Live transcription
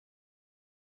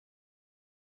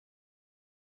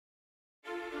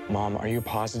Mom, are you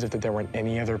positive that there weren't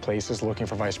any other places looking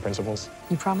for vice principals?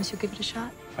 You promise you'll give it a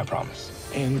shot? I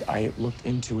promise. And I looked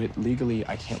into it. Legally,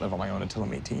 I can't live on my own until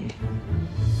I'm 18.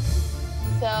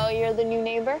 So, you're the new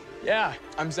neighbor? Yeah,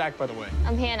 I'm Zach, by the way.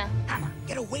 I'm Hannah. Hannah,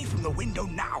 get away from the window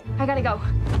now. I gotta go.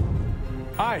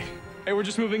 Hi. Hey, we're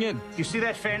just moving in. You see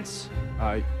that fence?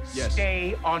 Yes.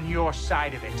 Stay on your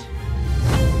side of it.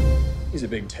 He's a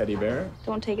big teddy bear.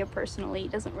 Don't take it personally. He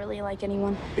doesn't really like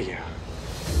anyone. Yeah.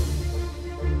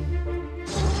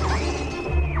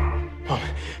 Mom,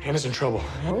 Hannah's in trouble.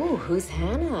 Oh, who's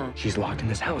Hannah? She's locked in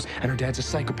this house, and her dad's a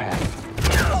psychopath.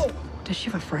 Does she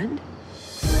have a friend?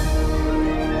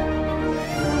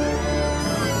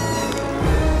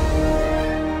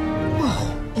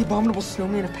 Whoa, the Abominable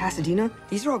Snowman of Pasadena?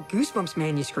 These are all Goosebumps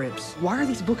manuscripts. Why are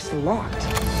these books locked?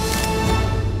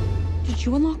 Did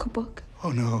you unlock a book?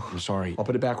 Oh, no. I'm sorry. I'll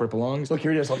put it back where it belongs. Look,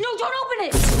 here it is. No, don't open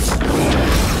it!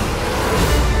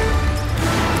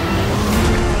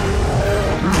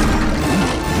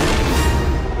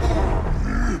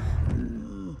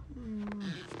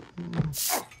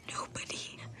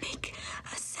 Nobody make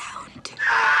a sound.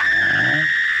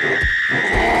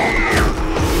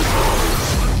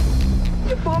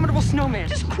 The Abominable Snowman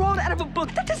just crawled out of a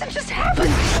book. That doesn't just happen.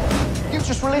 You've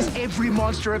just released every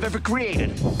monster I've ever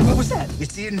created. What was that?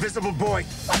 It's the Invisible Boy.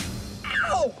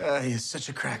 Ow! He's such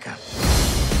a crack up.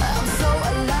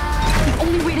 The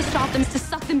only way to stop them is to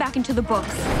suck them back into the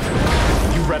books.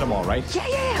 You've read them all, right?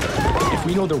 Yeah. If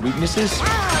we know their weaknesses,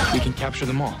 we can capture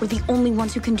them all. We're the only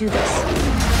ones who can do this.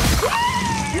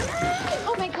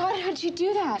 Oh my God, how'd you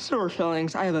do that? Sore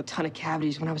fillings. I have a ton of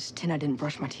cavities. When I was 10, I didn't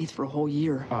brush my teeth for a whole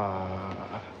year.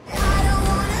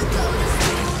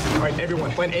 All right,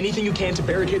 everyone, plan anything you can to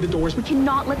barricade the doors. We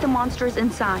cannot let the monsters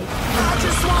inside. I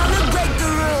just wanna break the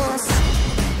rules.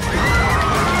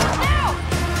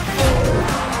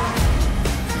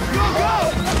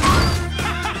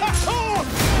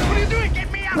 What are you doing?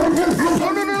 Get me out!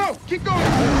 No. Keep going.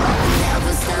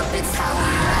 Never stop, it's how we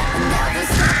rock. Never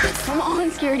stop, it's Come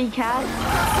on, scaredy cat.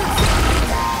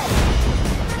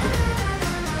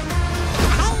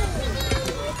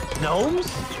 Gnomes?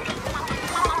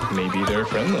 Maybe they're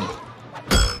friendly.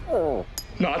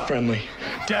 Not friendly.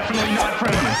 Definitely not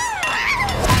friendly.